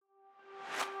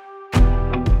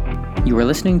You are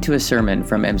listening to a sermon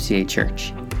from MCA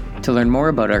Church. To learn more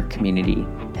about our community,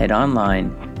 head online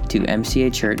to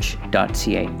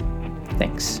mcachurch.ca.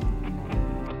 Thanks.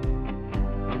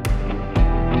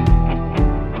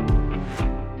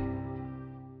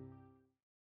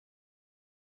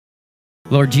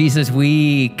 Lord Jesus,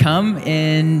 we come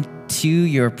into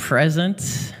your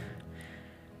presence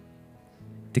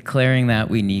declaring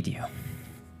that we need you.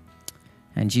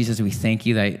 And Jesus, we thank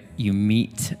you that you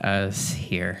meet us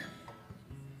here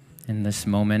in this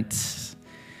moment,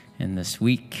 in this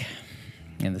week,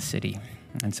 in the city.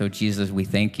 And so, Jesus, we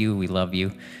thank you. We love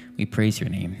you. We praise your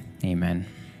name. Amen.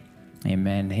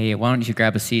 Amen. Hey, why don't you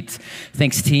grab a seat?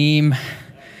 Thanks, team.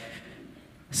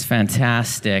 It's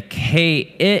fantastic. Hey,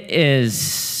 it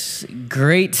is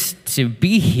great to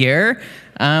be here.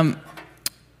 Let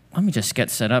me just get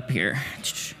set up here.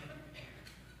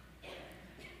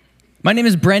 My name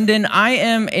is Brendan. I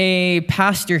am a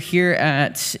pastor here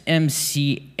at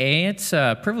MCA. It's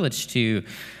a privilege to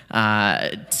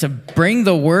bring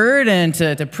the word and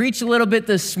to preach a little bit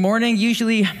this morning.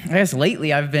 Usually, I guess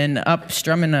lately, I've been up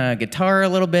strumming a guitar a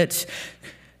little bit.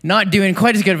 Not doing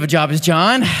quite as good of a job as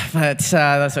John, but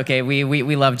that's okay.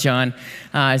 We love John.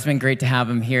 It's been great to have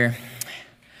him here.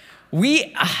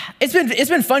 It's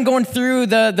been fun going through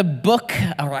the book,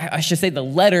 or I should say the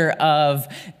letter of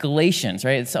Galatians,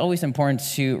 right? It's always important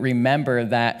to remember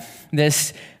that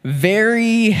this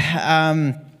very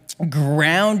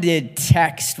grounded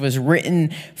text was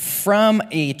written from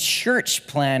a church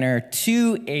planner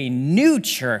to a new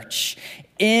church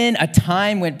in a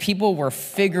time when people were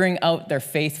figuring out their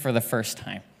faith for the first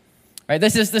time. Right,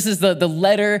 this is the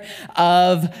letter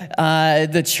of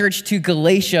the church to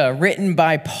Galatia, written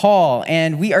by Paul,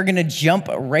 and we are going to jump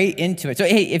right into it. So,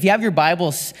 hey, if you have your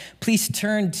Bibles, please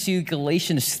turn to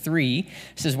Galatians 3.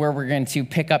 This is where we're going to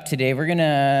pick up today. We're going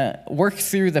to work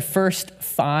through the first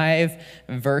 5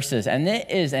 verses, and it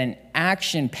is an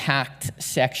action-packed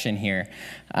section here.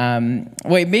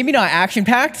 Maybe not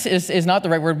action-packed is not the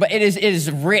right word, but it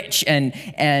is rich and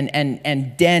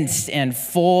dense and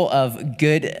full of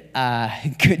good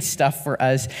stuff for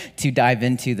us to dive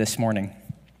into this morning.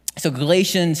 So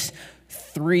Galatians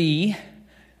 3,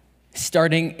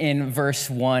 starting in verse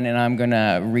 1, and I'm going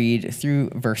to read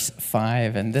through verse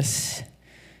 5, and this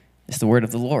is the word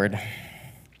of the Lord.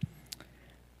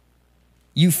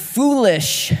 You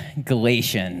foolish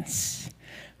Galatians,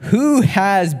 who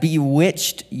has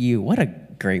bewitched you? What a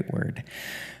great word.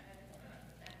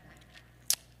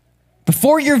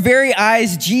 Before your very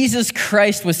eyes, Jesus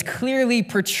Christ was clearly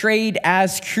portrayed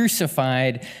as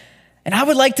crucified. And I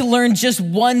would like to learn just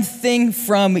one thing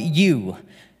from you.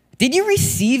 Did you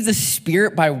receive the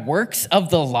Spirit by works of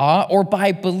the law or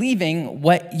by believing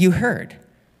what you heard?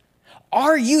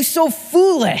 Are you so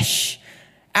foolish?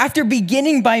 After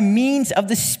beginning by means of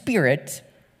the Spirit,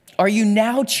 are you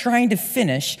now trying to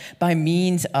finish by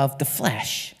means of the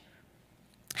flesh?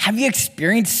 Have you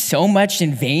experienced so much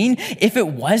in vain, if it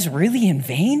was really in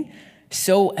vain?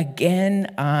 So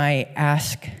again, I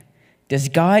ask, does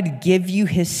God give you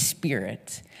his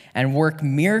Spirit and work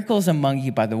miracles among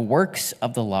you by the works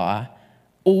of the law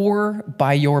or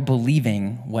by your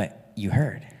believing what you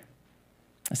heard?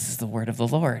 This is the word of the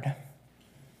Lord.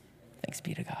 Thanks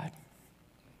be to God.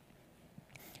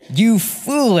 You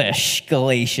foolish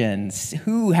Galatians,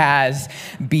 who has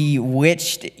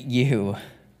bewitched you?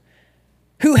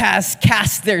 Who has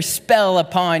cast their spell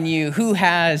upon you? Who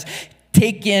has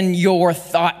taken your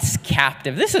thoughts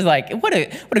captive? This is like, what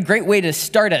a great way to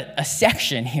start a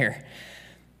section here.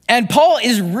 And Paul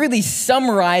is really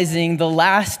summarizing the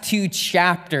last 2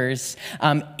 chapters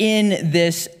in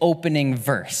this opening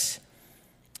verse.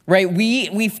 Right,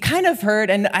 we've kind of heard,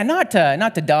 and not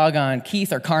to dog on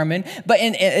Keith or Carmen, but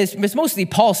it's mostly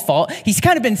Paul's fault. He's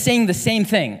kind of been saying the same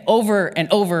thing over and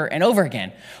over and over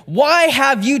again. Why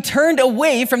have you turned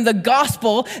away from the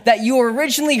gospel that you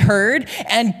originally heard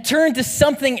and turned to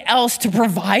something else to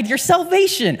provide your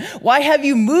salvation? Why have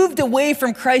you moved away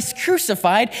from Christ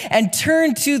crucified and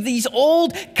turned to these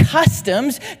old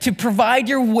customs to provide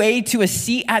your way to a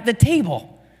seat at the table?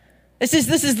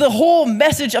 This is the whole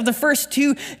message of the first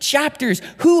 2 chapters.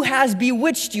 Who has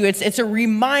bewitched you? It's a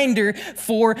reminder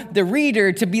for the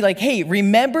reader to be like, hey,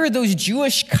 remember those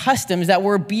Jewish customs that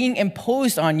were being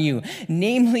imposed on you,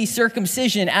 namely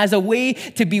circumcision, as a way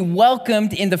to be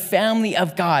welcomed in the family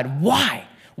of God. Why?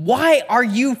 Why are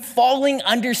you falling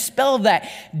under spell of that?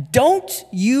 Don't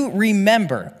you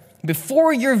remember,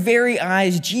 before your very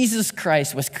eyes, Jesus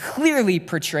Christ was clearly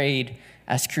portrayed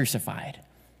as crucified?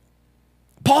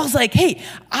 Paul's like, hey,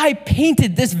 I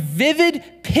painted this vivid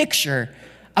picture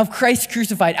of Christ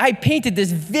crucified. I painted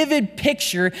this vivid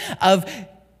picture of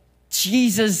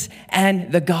Jesus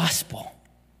and the gospel?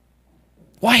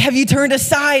 Why have you turned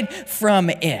aside from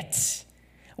it?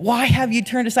 Why have you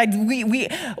turned aside?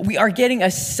 We are getting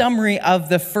a summary of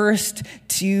the first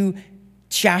 2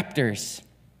 chapters.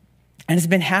 And it's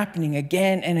been happening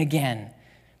again and again.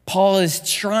 Paul is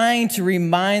trying to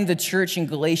remind the church in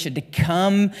Galatia to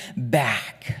come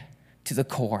back to the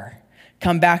core.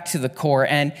 Come back to the core.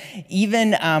 And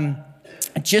even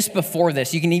just before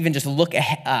this, you can even just look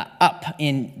up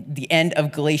in the end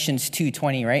of Galatians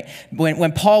 2:20, right?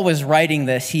 When Paul was writing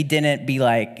this, he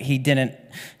didn't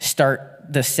start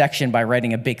the section by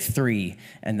writing a big 3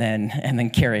 and then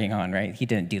carrying on, right? He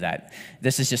didn't do that.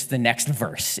 This is just the next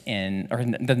verse or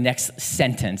the next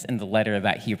sentence in the letter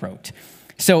that he wrote.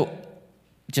 So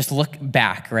just look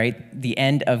back, right? The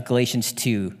end of Galatians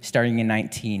 2, starting in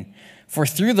 19. For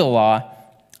through the law,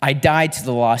 I died to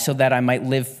the law so that I might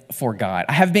live for God.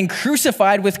 I have been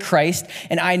crucified with Christ,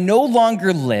 and I no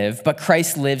longer live, but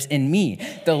Christ lives in me.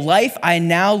 The life I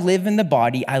now live in the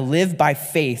body, I live by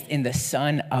faith in the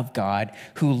Son of God,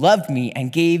 who loved me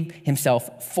and gave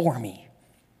himself for me.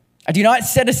 I do not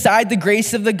set aside the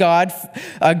grace of God,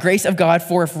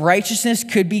 for if righteousness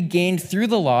could be gained through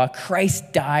the law,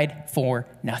 Christ died for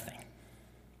nothing.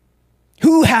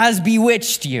 Who has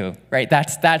bewitched you? Right?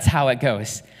 That's how it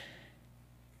goes.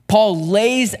 Paul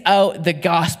lays out the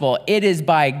gospel. It is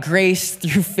by grace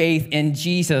through faith in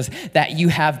Jesus that you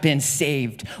have been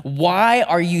saved. Why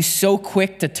are you so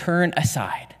quick to turn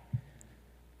aside?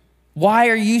 Why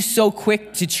are you so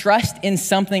quick to trust in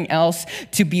something else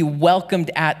to be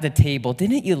welcomed at the table?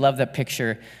 Didn't you love that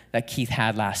picture that Keith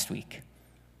had last week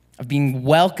of being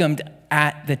welcomed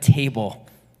at the table?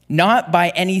 Not by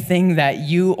anything that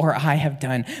you or I have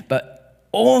done, but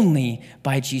only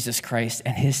by Jesus Christ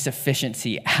and his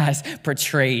sufficiency as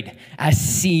portrayed, as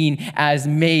seen, as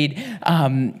made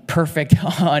perfect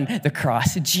on the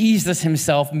cross. Jesus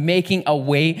himself making a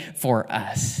way for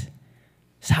us.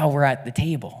 That's how we're at the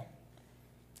table.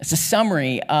 It's a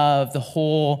summary of the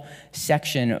whole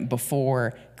section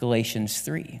before Galatians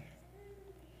 3.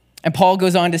 And Paul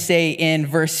goes on to say in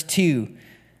verse 2,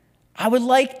 I would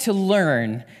like to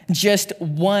learn just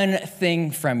one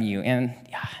thing from you. And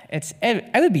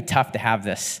it would be tough to have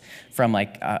this from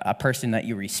like a person that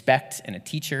you respect and a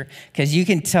teacher, because you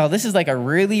can tell this is like a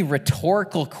really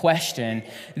rhetorical question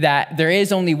that there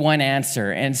is only one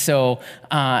answer. And so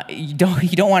you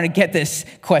don't want to get this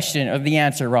question or the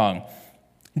answer wrong.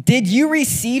 Did you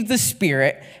receive the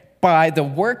Spirit by the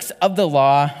works of the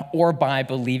law or by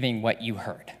believing what you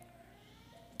heard?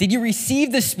 Did you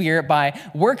receive the Spirit by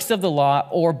works of the law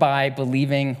or by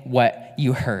believing what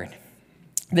you heard?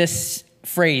 This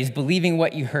phrase, believing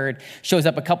what you heard, shows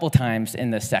up a couple times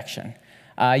in this section.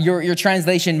 Your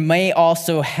translation may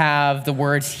also have the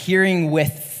words hearing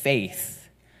with faith.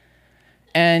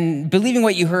 And believing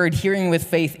what you heard, hearing with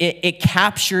faith, it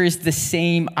captures the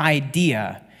same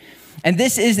idea. And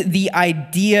this is the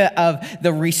idea of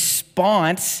the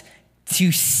response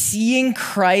to seeing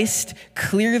Christ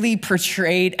clearly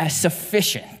portrayed as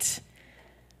sufficient.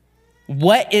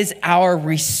 What is our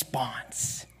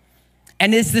response?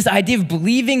 And it's this idea of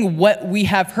believing what we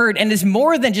have heard, and it's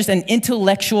more than just an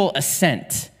intellectual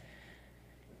assent.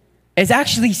 It's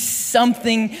actually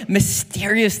something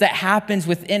mysterious that happens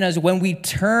within us when we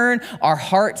turn our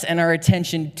hearts and our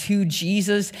attention to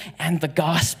Jesus and the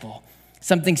gospel.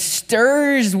 Something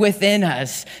stirs within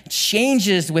us,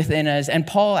 changes within us, and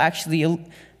Paul actually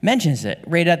mentions it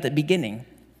right at the beginning.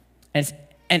 And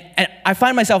I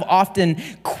find myself often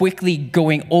quickly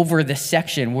going over this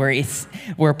section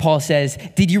where Paul says,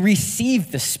 did you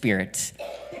receive the Spirit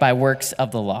by works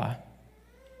of the law?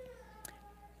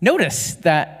 Notice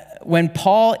that when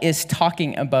Paul is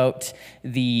talking about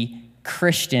the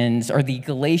Christians or the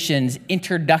Galatians'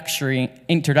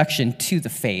 introduction to the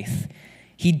faith,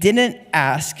 he didn't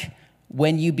ask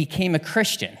when you became a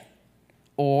Christian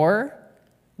or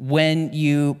when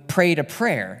you prayed a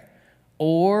prayer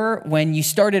or when you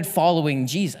started following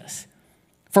Jesus.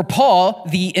 For Paul,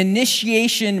 the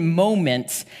initiation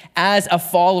moment as a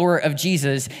follower of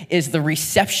Jesus is the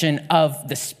reception of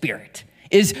the Spirit,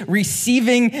 is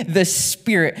receiving the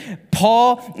Spirit.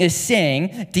 Paul is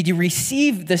saying, did you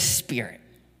receive the Spirit?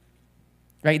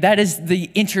 Right? That is the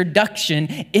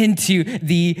introduction into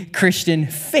the Christian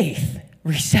faith.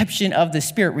 Reception of the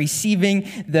Spirit, receiving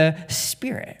the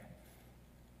Spirit.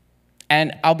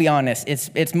 And I'll be honest,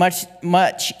 it's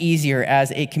much easier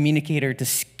as a communicator to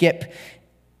skip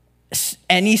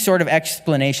any sort of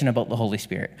explanation about the Holy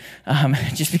Spirit,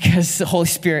 just because the Holy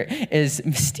Spirit is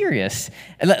mysterious.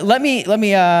 Let me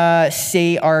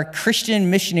say our Christian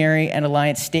Missionary and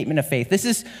Alliance Statement of Faith. This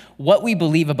is what we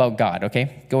believe about God,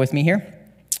 okay? Go with me here.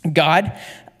 God,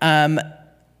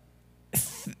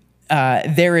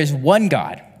 there is one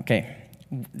God, okay?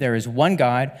 There is one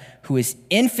God who is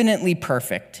infinitely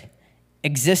perfect,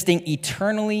 existing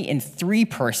eternally in three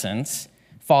persons,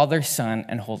 Father, Son,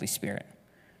 and Holy Spirit.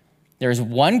 There is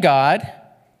one God,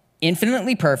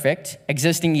 infinitely perfect,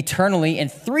 existing eternally in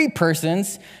three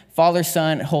persons, Father,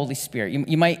 Son, Holy Spirit.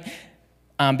 You might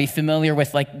be familiar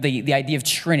with like the idea of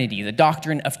Trinity, the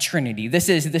doctrine of Trinity. This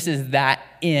is that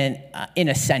in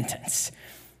a sentence.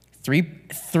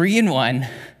 Three in one,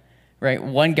 right?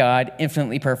 One God,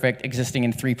 infinitely perfect, existing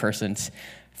in three persons,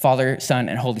 Father, Son,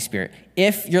 and Holy Spirit.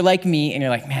 If you're like me and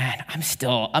you're like, man, I'm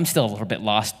still a little bit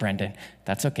lost, Brendan.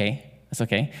 That's okay. That's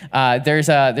okay. There's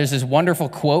this wonderful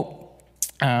quote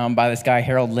by this guy,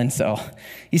 Harold Lindsell.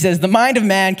 He says, "The mind of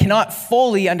man cannot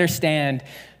fully understand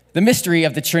the mystery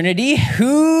of the Trinity.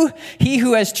 He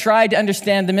who has tried to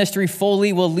understand the mystery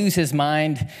fully will lose his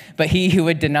mind, but he who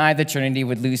would deny the Trinity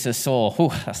would lose his soul."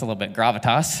 Whew, that's a little bit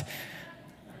gravitas.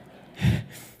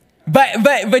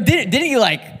 But didn't you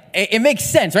like, it makes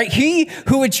sense, right? He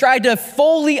who would try to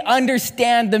fully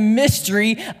understand the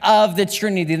mystery of the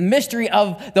Trinity, the mystery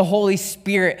of the Holy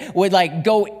Spirit would like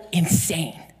go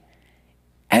insane.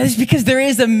 And it's because there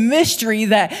is a mystery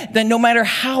that no matter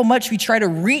how much we try to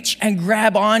reach and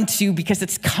grab onto because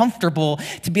it's comfortable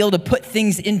to be able to put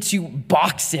things into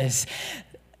boxes,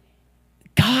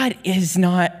 God is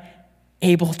not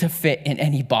able to fit in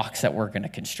any box that we're going to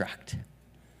construct.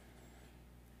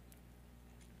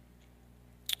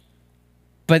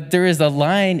 But there is a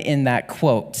line in that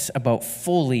quote about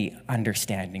fully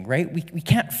understanding, right? We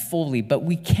can't fully, but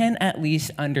we can at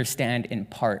least understand in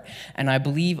part. And I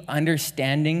believe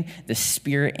understanding the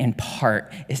Spirit in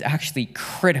part is actually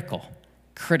critical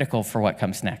for what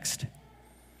comes next.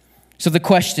 So the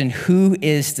question, who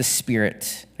is the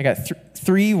Spirit? I got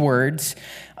three words.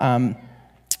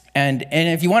 And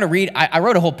if you want to read, I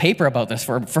wrote a whole paper about this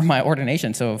for my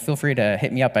ordination, so feel free to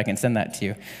hit me up. I can send that to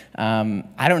you.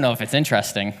 I don't know if it's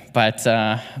interesting, but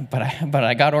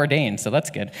I got ordained, so that's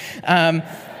good.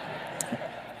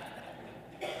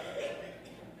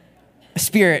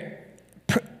 Spirit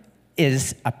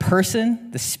is a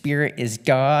person, the Spirit is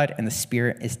God, and the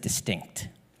Spirit is distinct.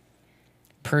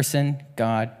 Person,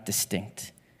 God,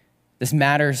 distinct. This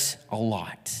matters a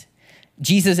lot.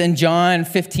 Jesus in John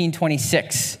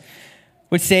 15:26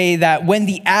 would say that when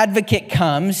the advocate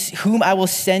comes, whom I will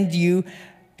send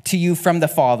to you from the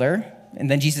Father,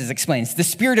 and then Jesus explains, the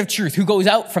Spirit of truth who goes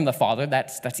out from the Father,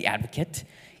 that's the advocate,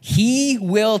 he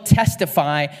will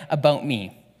testify about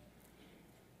me.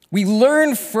 We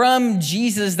learn from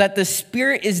Jesus that the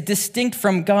Spirit is distinct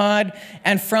from God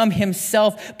and from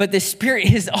himself, but the Spirit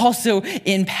is also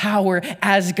in power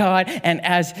as God and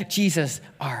as Jesus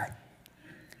are.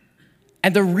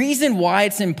 And the reason why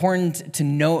it's important to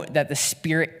note that the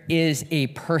Spirit is a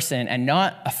person and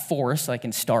not a force like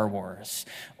in Star Wars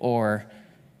or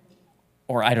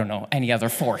I don't know, any other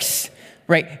force,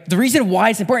 right? The reason why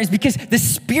it's important is because the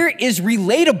Spirit is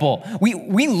relatable.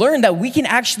 We learn that we can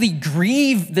actually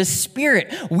grieve the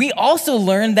Spirit. We also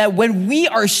learn that when we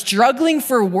are struggling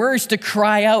for words to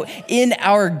cry out in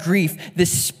our grief, the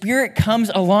Spirit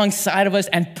comes alongside of us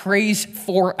and prays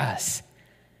for us.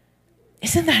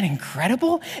 Isn't that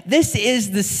incredible? This is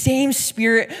the same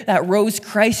Spirit that rose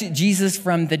Christ Jesus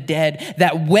from the dead,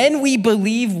 that when we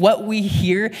believe what we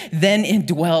hear, then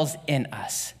indwells in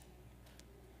us.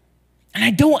 And I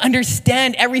don't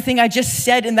understand everything I just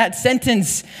said in that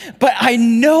sentence, but I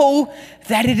know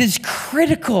that it is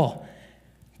critical,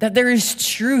 that there is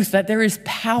truth, that there is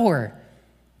power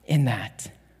in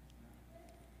that.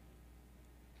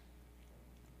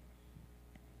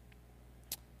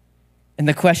 And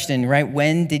the question, right,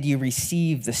 when did you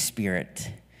receive the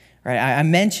Spirit? Right, I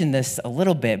mentioned this a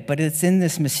little bit, but it's in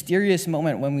this mysterious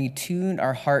moment when we tune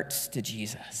our hearts to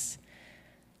Jesus.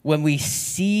 When we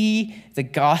see the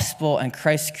gospel and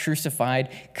Christ crucified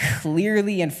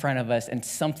clearly in front of us and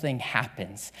something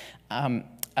happens.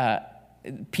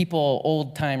 People,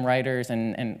 old-time writers,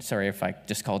 and sorry if I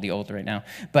just called you old right now,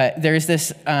 but there's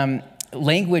this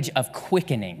language of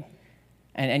quickening.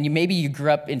 And maybe you grew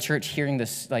up in church hearing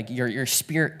this, like your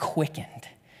spirit quickened,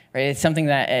 right? It's something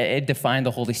that it defined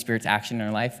the Holy Spirit's action in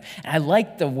our life. And I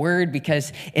like the word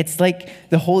because it's like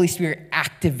the Holy Spirit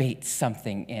activates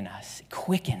something in us, it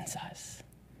quickens us.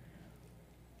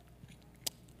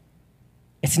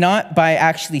 It's not by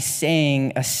actually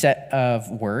saying a set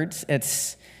of words.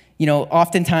 It's,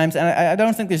 oftentimes, and I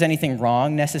don't think there's anything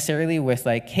wrong necessarily with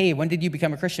like, hey, when did you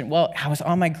become a Christian? Well, I was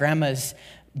on my grandma's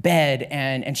bed,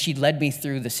 and she led me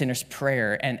through the sinner's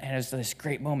prayer, and it was this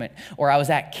great moment. Or I was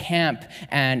at camp,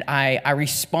 and I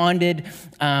responded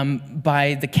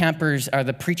by the campers, or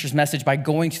the preacher's message, by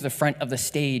going to the front of the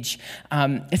stage.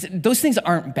 Those things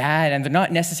aren't bad, and they're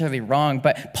not necessarily wrong,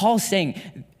 but Paul's saying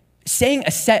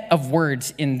a set of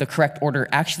words in the correct order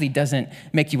actually doesn't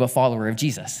make you a follower of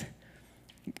Jesus.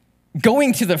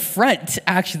 Going to the front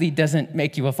actually doesn't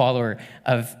make you a follower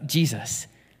of Jesus.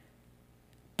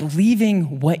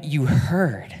 Believing what you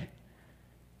heard,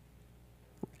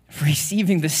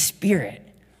 receiving the Spirit,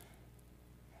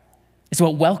 is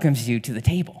what welcomes you to the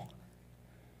table.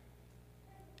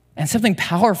 And something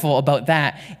powerful about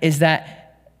that is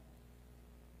that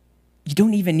you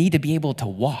don't even need to be able to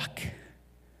walk.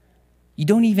 You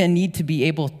don't even need to be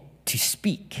able to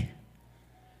speak.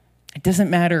 It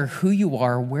doesn't matter who you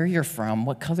are, where you're from,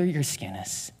 what color your skin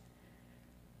is.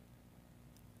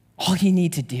 All you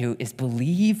need to do is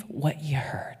believe what you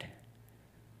heard,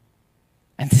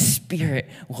 and the Spirit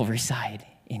will reside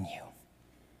in you.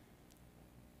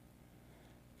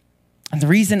 And the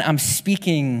reason I'm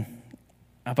speaking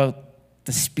about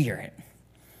the Spirit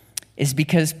is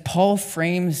because Paul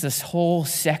frames this whole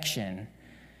section,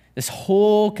 this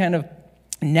whole kind of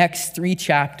next 3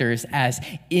 chapters, as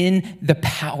in the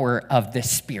power of the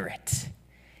Spirit.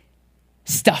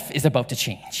 Stuff is about to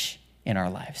change in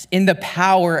our lives. In the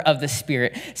power of the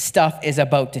Spirit, stuff is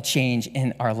about to change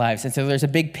in our lives. And so there's a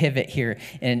big pivot here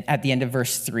at the end of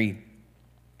verse 3.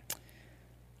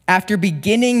 After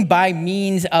beginning by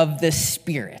means of the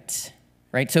Spirit,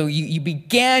 right? So you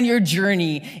began your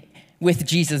journey with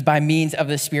Jesus by means of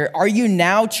the Spirit. Are you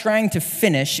now trying to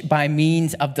finish by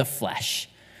means of the flesh?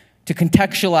 To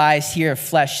contextualize here,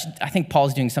 flesh, I think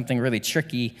Paul's doing something really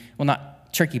tricky. Well,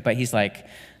 not tricky, but he's like,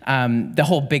 the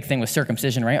whole big thing with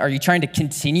circumcision, right? Are you trying to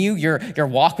continue your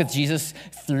walk with Jesus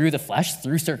through the flesh,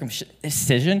 through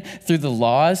circumcision, through the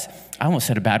laws? I almost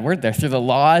said a bad word there. Through the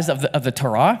laws of the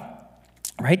Torah,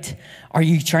 right? Are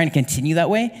you trying to continue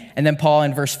that way? And then Paul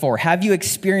in verse 4, have you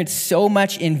experienced so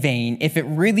much in vain if it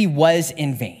really was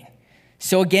in vain?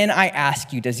 So again, I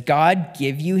ask you, does God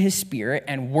give you his Spirit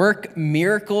and work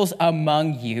miracles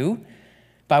among you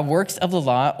by works of the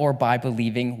law or by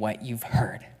believing what you've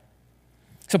heard?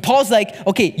 So Paul's like,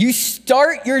 okay, you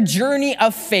start your journey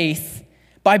of faith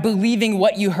by believing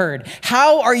what you heard.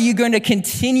 How are you going to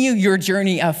continue your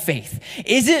journey of faith?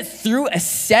 Is it through a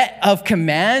set of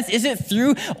commands? Is it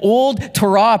through old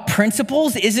Torah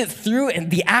principles? Is it through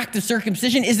the act of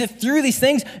circumcision? Is it through these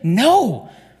things? No.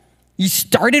 You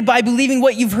started by believing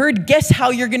what you've heard. Guess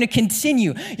how you're going to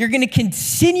continue? You're going to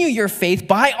continue your faith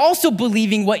by also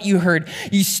believing what you heard.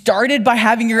 You started by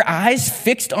having your eyes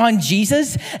fixed on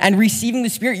Jesus and receiving the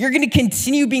Spirit. You're going to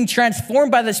continue being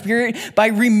transformed by the Spirit by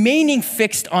remaining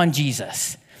fixed on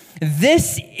Jesus.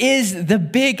 This is the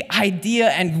big idea,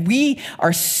 and we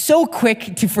are so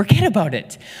quick to forget about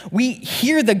it. We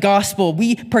hear the gospel,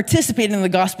 we participate in the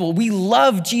gospel, we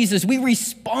love Jesus, we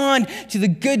respond to the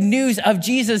good news of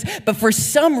Jesus, but for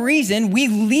some reason, we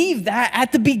leave that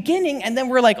at the beginning, and then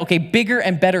we're like, okay, bigger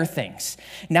and better things.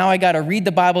 Now I gotta read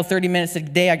the Bible 30 minutes a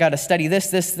day, I gotta study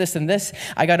this, and this.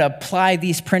 I gotta apply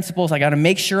these principles, I gotta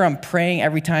make sure I'm praying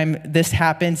every time this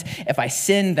happens. If I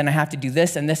sin, then I have to do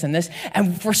this and this and this.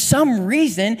 And for some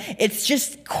reason, it's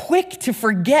just quick to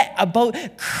forget about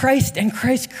Christ and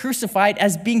Christ crucified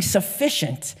as being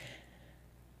sufficient.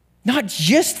 Not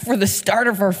just for the start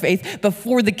of our faith, but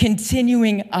for the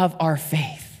continuing of our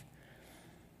faith.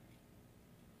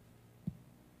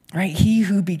 Right? He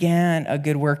who began a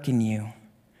good work in you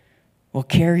will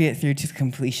carry it through to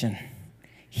completion.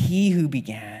 He who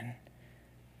began.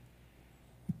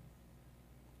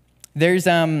 There's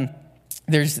a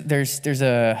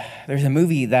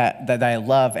movie that I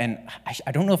love, and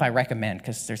I don't know if I recommend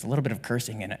because there's a little bit of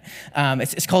cursing in it.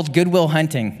 It's called Good Will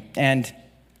Hunting, and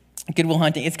Good Will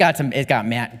Hunting. It's got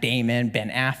Matt Damon, Ben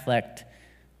Affleck,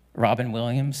 Robin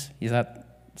Williams. Is that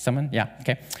someone? Yeah.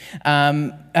 Okay.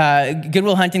 Good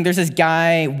Will Hunting. There's this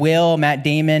guy, Matt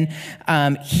Damon.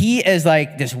 He is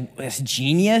like this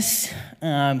genius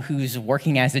who's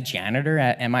working as a janitor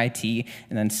at MIT,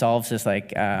 and then solves this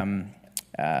like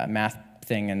math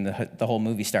thing, and the whole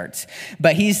movie starts.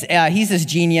 But he's this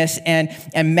genius, and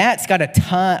Will's got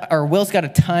a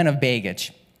ton of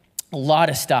baggage, a lot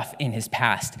of stuff in his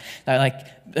past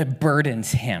that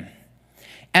burdens him.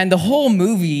 And the whole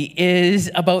movie is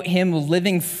about him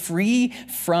living free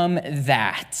from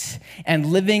that and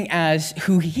living as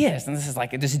who he is. And this is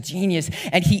like this genius.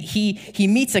 And he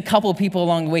meets a couple of people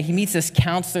along the way. He meets this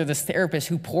counselor, this therapist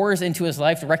who pours into his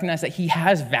life to recognize that he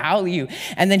has value.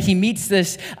 And then he meets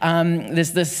this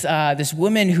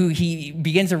woman who he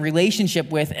begins a relationship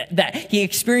with, that he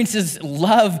experiences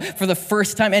love for the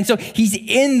first time. And so he's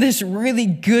in this really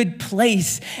good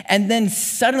place. And then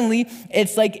suddenly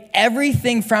it's like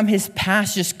everything from his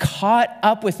past just caught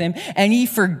up with him, and he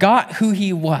forgot who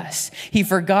he was. He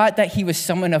forgot that he was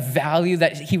someone of value,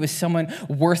 that he was someone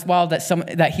worthwhile,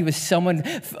 that he was someone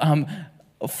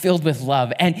filled with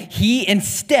love. And he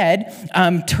instead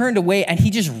turned away, and he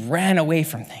just ran away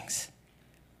from things.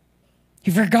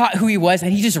 He forgot who he was,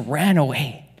 and he just ran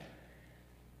away.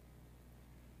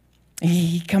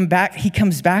 He comes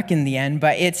back in the end,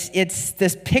 but it's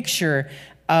this picture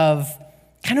of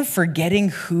kind of forgetting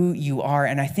who you are.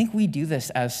 And I think we do this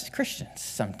as Christians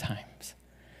sometimes.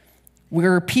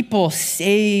 We're people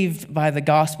saved by the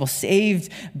gospel,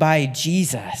 saved by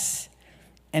Jesus.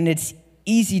 And it's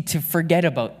easy to forget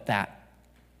about that.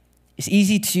 It's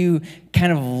easy to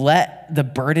kind of let the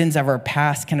burdens of our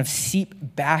past kind of seep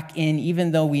back in,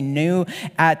 even though we knew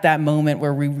at that moment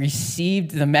where we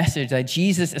received the message that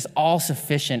Jesus is all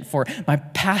sufficient for my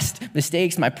past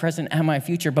mistakes, my present, and my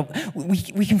future. But we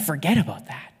can forget about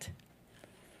that.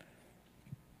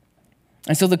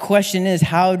 And so the question is,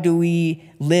 how do we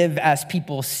live as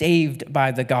people saved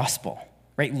by the gospel,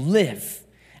 right? Live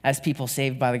as people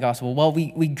saved by the gospel. Well,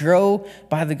 we grow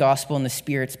by the gospel and the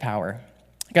Spirit's power.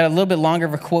 I got a little bit longer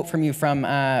of a quote from you from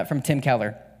Tim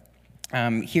Keller.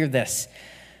 Hear this.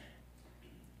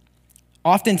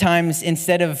 Oftentimes,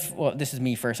 instead of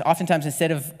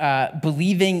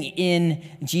believing in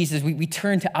Jesus, we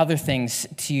turn to other things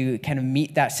to kind of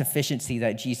meet that sufficiency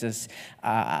that Jesus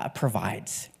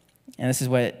provides. And this is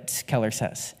what Keller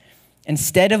says.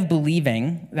 Instead of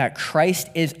believing that Christ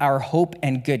is our hope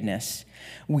and goodness,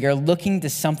 we are looking to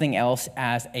something else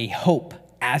as a hope,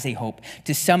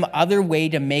 to some other way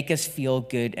to make us feel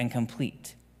good and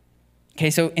complete. Okay,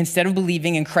 so instead of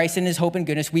believing in Christ and his hope and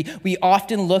goodness, we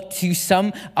often look to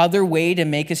some other way to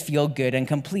make us feel good and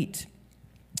complete.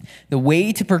 The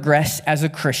way to progress as a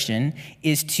Christian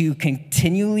is to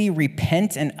continually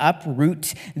repent and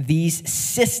uproot these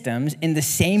systems in the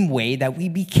same way that we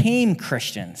became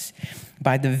Christians,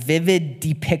 by the vivid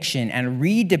depiction and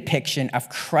redepiction of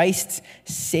Christ's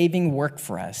saving work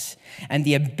for us and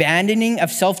the abandoning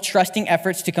of self-trusting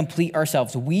efforts to complete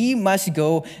ourselves. We must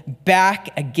go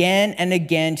back again and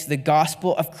again to the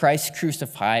gospel of Christ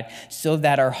crucified so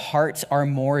that our hearts are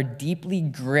more deeply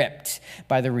gripped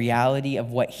by the reality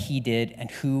of what he did and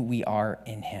who we are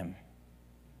in him.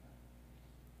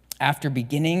 After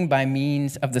beginning by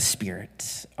means of the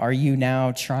Spirit, are you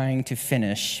now trying to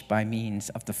finish by means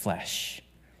of the flesh?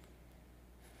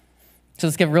 So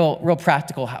let's get real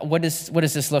practical. What does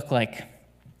this look like?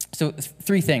 So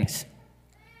 3 things.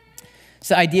 It's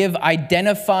the idea of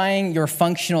identifying your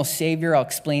functional Savior. I'll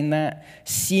explain that.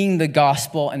 Seeing the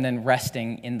gospel and then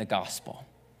resting in the gospel.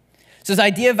 So this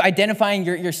idea of identifying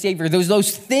your Savior,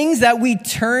 those things that we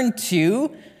turn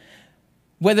to,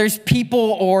 whether it's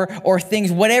people or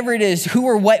things, whatever it is, who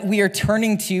or what we are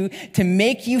turning to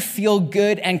make you feel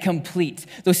good and complete.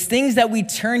 Those things that we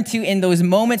turn to in those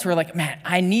moments where we're like, man,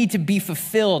 I need to be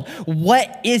fulfilled.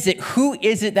 What is it? Who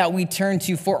is it that we turn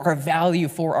to for our value,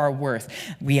 for our worth?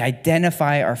 We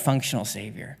identify our functional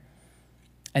Savior.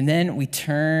 And then we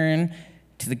turn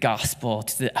to the gospel,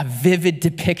 to a vivid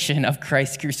depiction of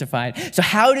Christ crucified. So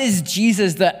how does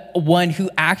Jesus, the one who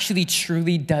actually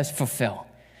truly does fulfill?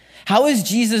 How is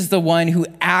Jesus the one who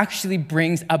actually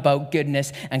brings about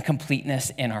goodness and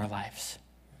completeness in our lives?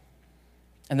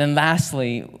 And then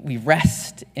lastly, we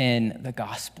rest in the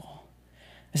gospel.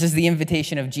 This is the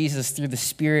invitation of Jesus through the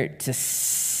Spirit to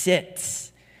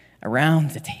sit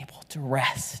around the table, to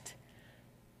rest,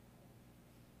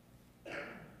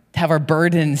 to have our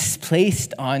burdens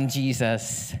placed on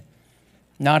Jesus,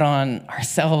 not on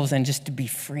ourselves, and just to be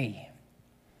free.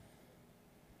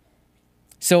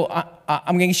 So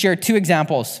I'm going to share 2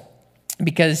 examples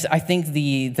because I think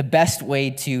the best way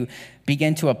to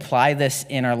begin to apply this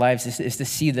in our lives is to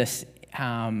see this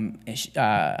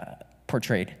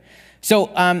portrayed.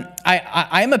 So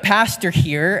I am a pastor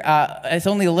here. It's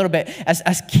only a little bit.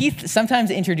 As Keith sometimes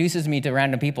introduces me to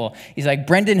random people, he's like,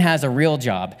 Brendan has a real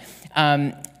job.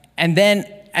 And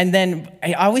then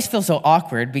I always feel so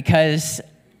awkward because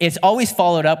it's always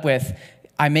followed up with,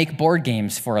 I make board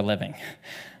games for a living.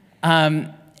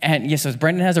 And yes, so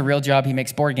Brendan has a real job. He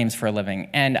makes board games for a living.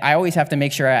 And I always have to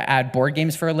make sure I add board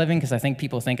games for a living because I think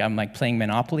people think I'm like playing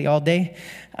Monopoly all day.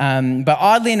 But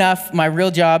oddly enough, my real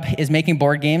job is making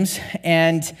board games.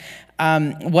 And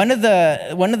one of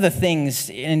the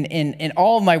things in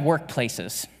all of my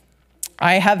workplaces,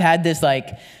 I have had this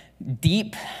like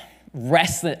deep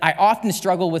restless. I often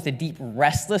struggle with a deep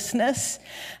restlessness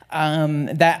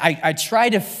that I try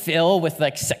to fill with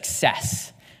like success.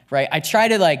 Right? I try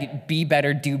to like be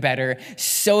better, do better,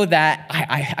 so that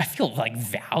I feel like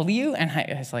value. And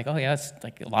it's like, oh yeah, it's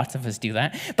like lots of us do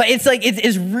that. But it's like,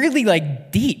 it's really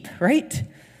like deep, right?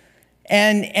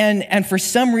 And for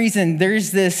some reason,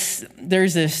 there's this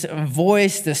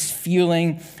voice, this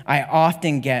feeling I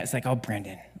often get. It's like, oh,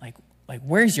 Brendan, like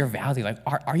where's your value? Like,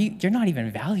 you're not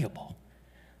even valuable.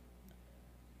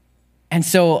 And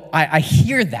so I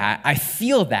hear that, I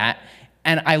feel that,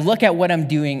 and I look at what I'm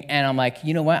doing and I'm like,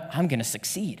 you know what? I'm going to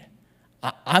succeed.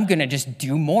 I'm going to just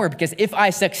do more because if I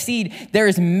succeed, there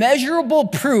is measurable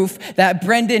proof that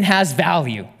Brendan has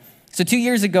value. So 2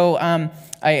 years ago,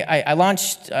 I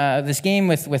launched this game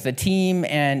with a team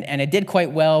and it did quite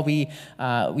well. We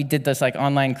did this like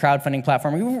online crowdfunding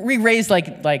platform. We raised like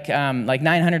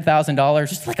 $900,000,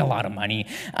 just like a lot of money.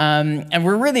 And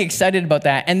we're really excited about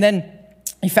that. And then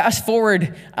you fast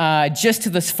forward just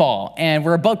to this fall, and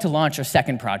we're about to launch our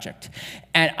second project.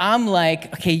 And I'm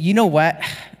like, okay, you know what?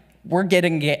 We're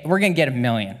gonna get $1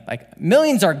 million. Like,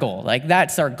 million's our goal. Like,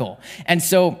 that's our goal. And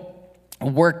so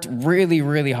worked really,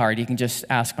 really hard. You can just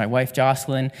ask my wife,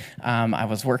 Jocelyn. I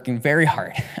was working very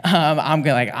hard. I'm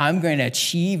going to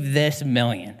achieve this $1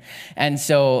 million. And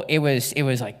so it was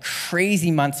like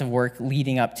crazy months of work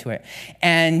leading up to it.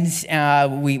 And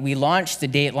we launched. The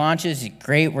day it launches,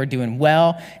 great. We're doing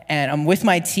well. And I'm with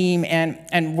my team,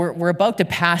 and we're about to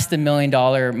pass the $1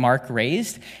 million mark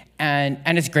raised.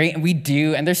 And it's great, and we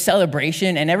do. And there's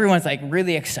celebration, and everyone's like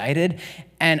really excited.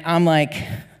 And I'm like.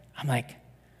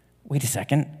 Wait a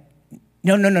second.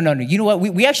 No. You know what?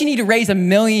 We actually need to raise $1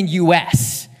 million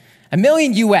US. $1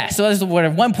 million US. So that's what,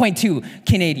 1.2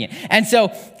 Canadian. And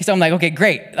so I'm like, okay,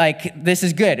 great. Like, this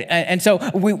is good. And so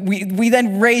we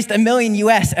then raised $1 million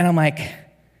US. And I'm like,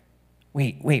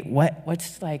 wait,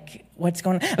 what's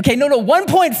going on? Okay, no,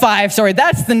 1.5. Sorry,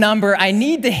 that's the number I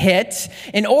need to hit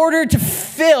in order to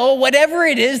fill whatever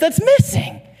it is that's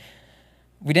missing.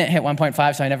 We didn't hit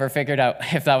 1.5, so I never figured out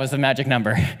if that was the magic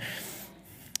number.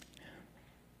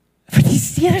 But you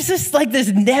see, there's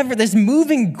this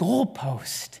moving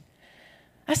goalpost.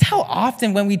 That's how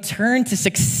often when we turn to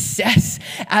success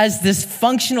as this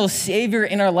functional savior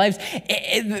in our lives,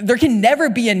 there can never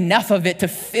be enough of it to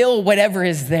fill whatever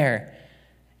is there.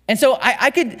 And so I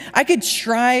could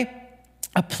try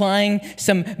applying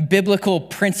some biblical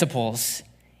principles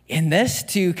in this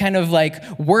to kind of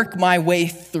like work my way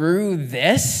through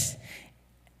this.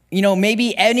 You know,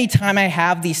 maybe anytime I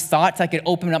have these thoughts, I could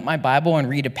open up my Bible and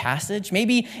read a passage.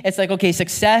 Maybe it's like, okay,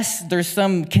 success, there's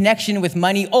some connection with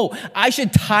money. Oh, I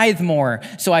should tithe more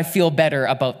so I feel better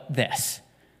about this.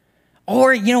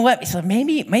 Or, you know what? So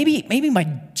maybe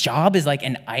my job is like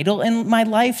an idol in my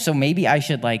life, so maybe I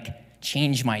should like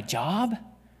change my job.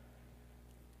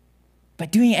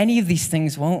 But doing any of these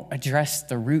things won't address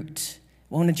the root,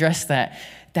 won't address that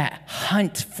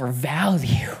hunt for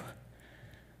value.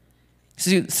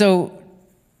 So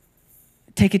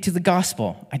take it to the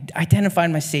gospel. I identified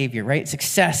my Savior, right?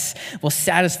 Success will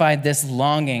satisfy this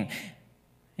longing.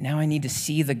 And now I need to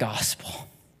see the gospel.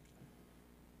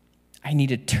 I need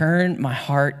to turn my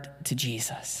heart to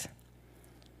Jesus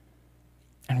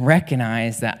and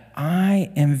recognize that I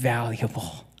am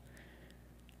valuable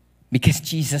because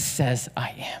Jesus says I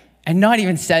am. And not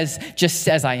even just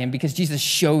says I am, because Jesus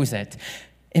shows it.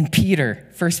 In 1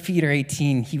 Peter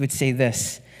 18, he would say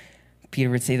this. Peter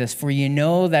would say this, for you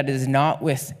know that it is not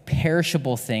with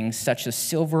perishable things such as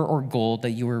silver or gold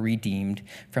that you were redeemed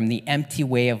from the empty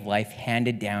way of life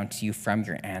handed down to you from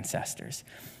your ancestors,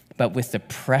 but with the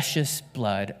precious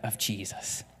blood of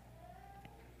Jesus.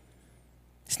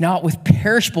 It's not with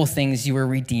perishable things you were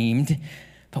redeemed,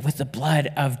 but with the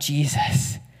blood of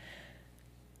Jesus.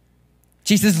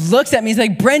 Jesus looks at me, he's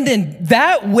like, Brendan,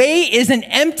 that way is an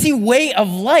empty way of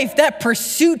life. That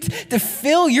pursuit to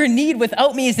fill your need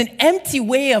without me is an empty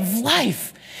way of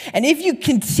life. And if you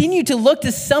continue to look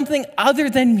to something other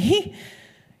than me,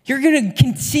 you're going to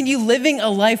continue living a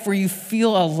life where you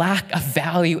feel a lack of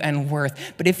value and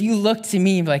worth. But if you look to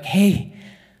me and be like, hey,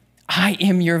 I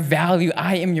am your value,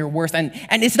 I am your worth. And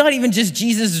it's not even just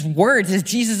Jesus' words, it's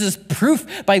Jesus'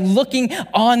 proof by looking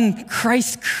on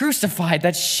Christ crucified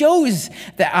that shows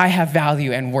that I have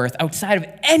value and worth outside of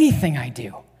anything I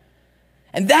do.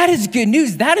 And that is good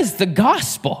news. That is the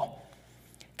gospel.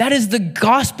 That is the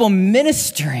gospel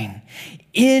ministering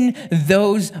in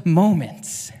those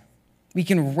moments. We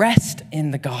can rest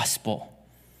in the gospel.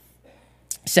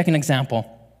 Second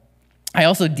example, I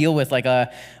also deal with I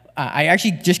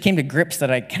actually just came to grips that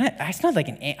it's not like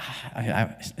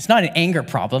it's not an anger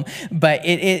problem, but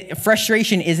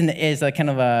frustration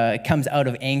comes out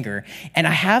of anger. And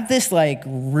I have this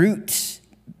root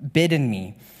bit in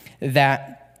me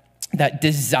that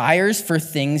desires for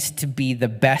things to be the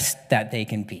best that they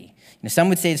can be. Some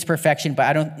would say it's perfection,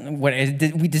 but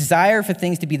we desire for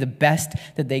things to be the best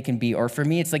that they can be. Or for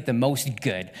me, it's like the most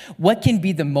good. What can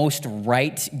be the most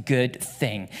right, good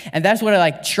thing? And that's what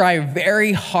I try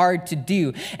very hard to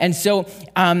do. And so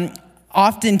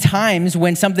oftentimes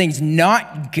when something's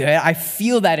not good, I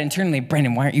feel that internally,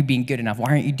 Brendan, why aren't you being good enough?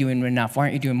 Why aren't you doing enough? Why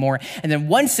aren't you doing more? And then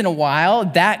once in a while,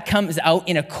 that comes out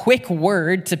in a quick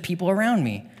word to people around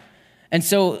me. And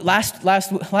so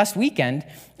last weekend,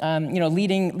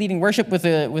 leading worship with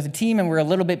a team, and we're a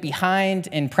little bit behind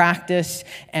in practice,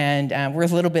 and we're a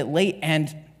little bit late.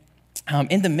 And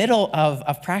in the middle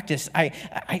of practice,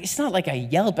 it's not like I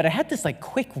yelled, but I had this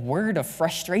quick word of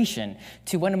frustration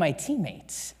to one of my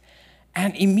teammates,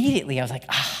 and immediately I was like,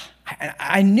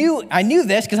 I knew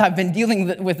this because I've been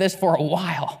dealing with this for a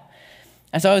while.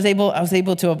 And so I was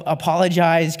able to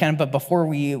apologize but before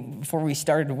we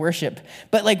started worship.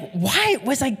 But why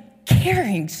was I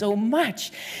caring so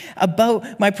much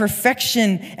about my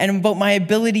perfection and about my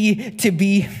ability to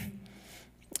be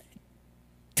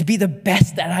the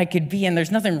best that I could be? And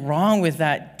there's nothing wrong with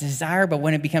that desire, but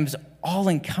when it becomes all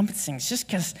encompassing, it's just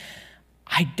because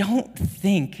I don't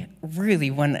think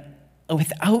really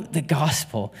without the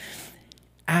gospel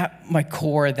at my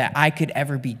core that I could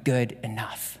ever be good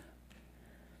enough.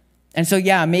 And so,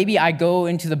 maybe I go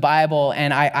into the Bible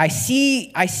and I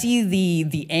see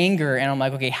the anger, and I'm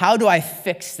like, okay, how do I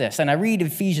fix this? And I read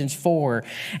Ephesians 4,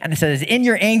 and it says, in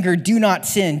your anger, do not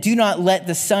sin. Do not let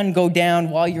the sun go down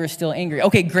while you're still angry.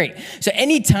 Okay, great. So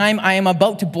anytime I am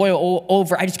about to boil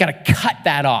over, I just got to cut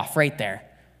that off right there.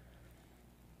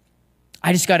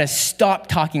 I just got to stop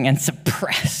talking and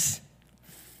suppress,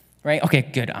 right? Okay,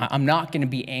 good. I'm not going to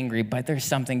be angry, but there's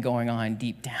something going on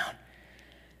deep down.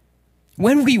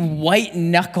 When we white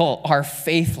knuckle our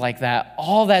faith like that,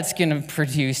 all that's going to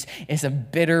produce is a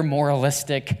bitter,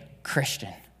 moralistic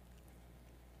Christian.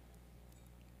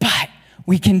 But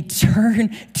we can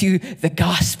turn to the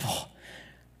gospel,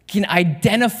 can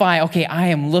identify, okay, I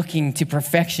am looking to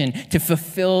perfection to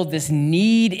fulfill this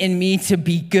need in me to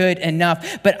be good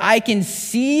enough. But I can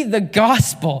see the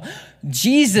gospel,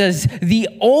 Jesus, the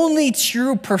only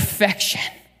true perfection,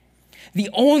 the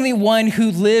only one who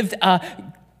lived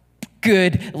a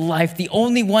good life, the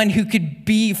only one who could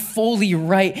be fully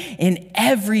right in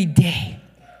every day.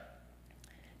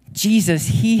 Jesus,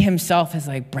 he himself is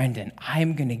like, Brendan,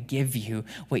 I'm going to give you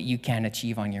what you can't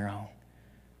achieve on your own.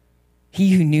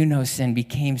 He who knew no sin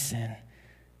became sin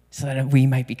so that we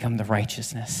might become the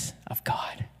righteousness of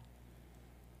God.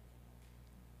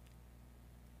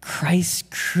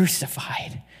 Christ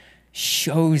crucified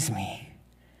shows me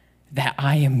that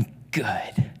I am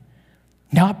good.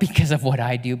 Not because of what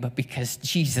I do, but because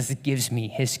Jesus gives me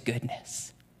his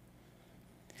goodness.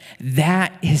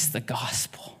 That is the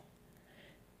gospel.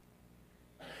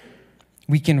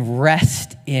 We can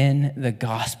rest in the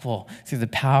gospel through the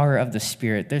power of the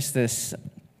Spirit. There's this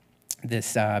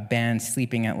band,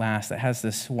 Sleeping at Last, that has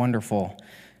this wonderful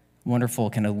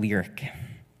kind of lyric.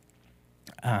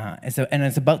 And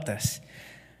it's about this.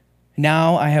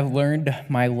 Now I have learned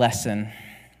my lesson.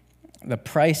 The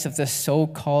price of this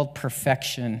so-called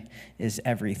perfection is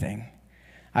everything.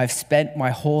 I've spent my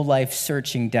whole life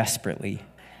searching desperately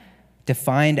to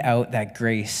find out that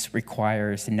grace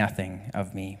requires nothing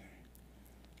of me.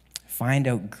 Find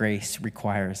out grace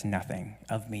requires nothing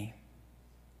of me.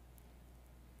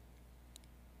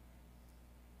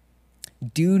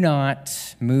 Do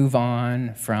not move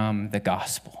on from the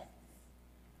gospel.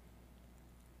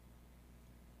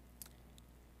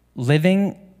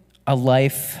 Living a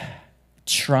life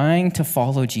trying to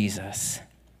follow Jesus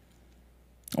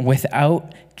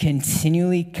without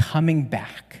continually coming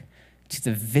back to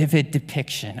the vivid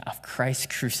depiction of Christ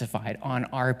crucified on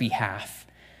our behalf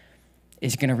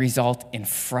is going to result in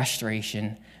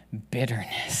frustration,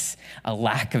 bitterness, a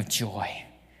lack of joy,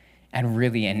 and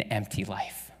really an empty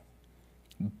life.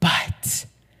 But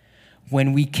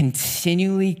when we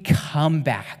continually come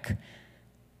back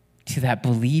to that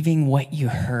believing what you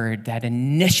heard, that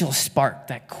initial spark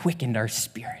that quickened our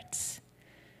spirits,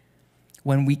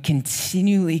 when we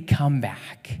continually come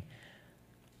back,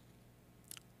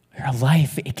 Your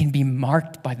life, it can be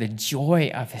marked by the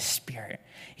joy of his Spirit.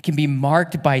 It can be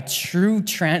marked by true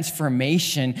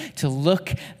transformation to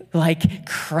look like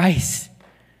Christ.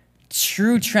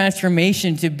 True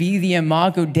transformation to be the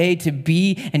Imago Dei, to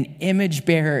be an image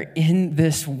bearer in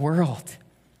this world.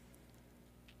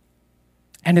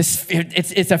 And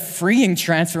it's a freeing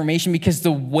transformation because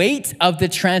the weight of the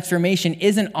transformation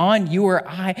isn't on you or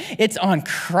I. It's on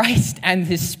Christ and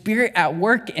his Spirit at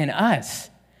work in us.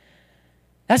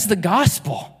 That's the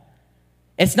gospel.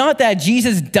 It's not that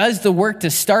Jesus does the work to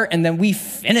start and then we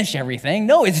finish everything.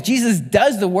 No, it's Jesus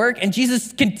does the work and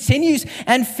Jesus continues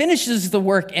and finishes the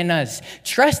work in us.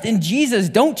 Trust in Jesus.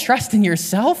 Don't trust in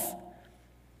yourself.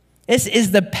 This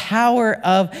is the power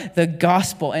of the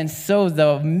gospel. And so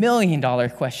the $1 million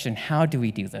question, how do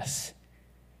we do this?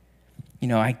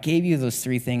 I gave you those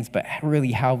three things, but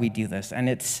really how we do this. And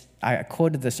I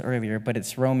quoted this earlier, but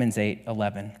it's Romans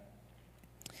 8:11.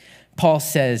 Paul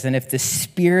says, and if the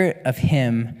Spirit of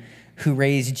him who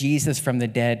raised Jesus from the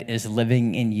dead is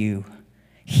living in you,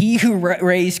 he who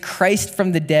raised Christ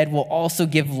from the dead will also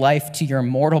give life to your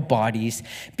mortal bodies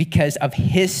because of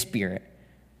his Spirit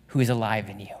who is alive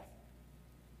in you.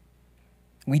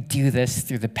 We do this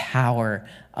through the power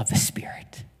of the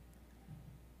Spirit.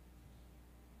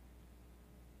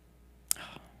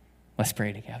 Let's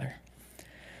pray together.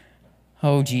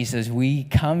 Oh, Jesus, we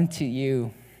come to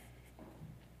you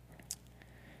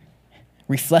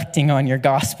reflecting on your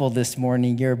gospel this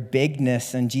morning, your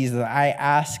bigness. And Jesus, I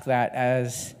ask that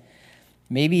as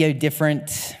maybe a different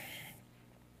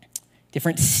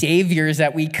saviors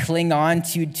that we cling on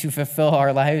to fulfill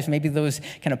our lives, maybe those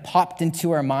kind of popped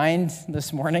into our minds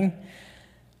this morning.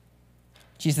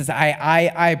 Jesus,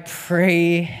 I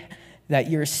pray that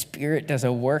your Spirit does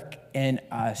a work in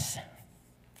us.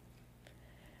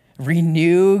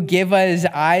 Renew, give us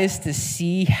eyes to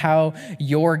see how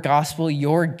your gospel,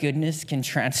 your goodness can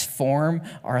transform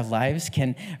our lives,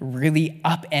 can really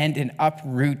upend and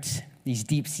uproot these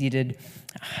deep-seated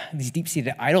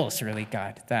idols, really,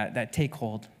 God, that take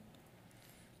hold.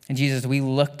 And Jesus, we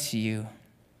look to you.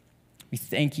 We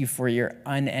thank you for your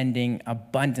unending,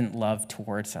 abundant love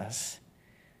towards us.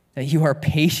 That you are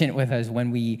patient with us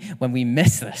when we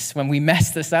miss this, when we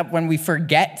mess this up, when we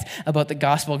forget about the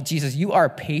gospel of Jesus. You are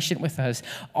patient with us,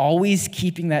 always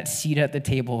keeping that seat at the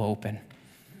table open.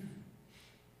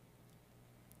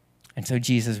 And so,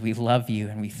 Jesus, we love you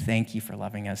and we thank you for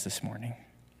loving us this morning.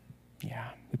 Yeah,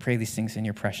 we pray these things in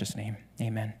your precious name.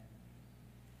 Amen.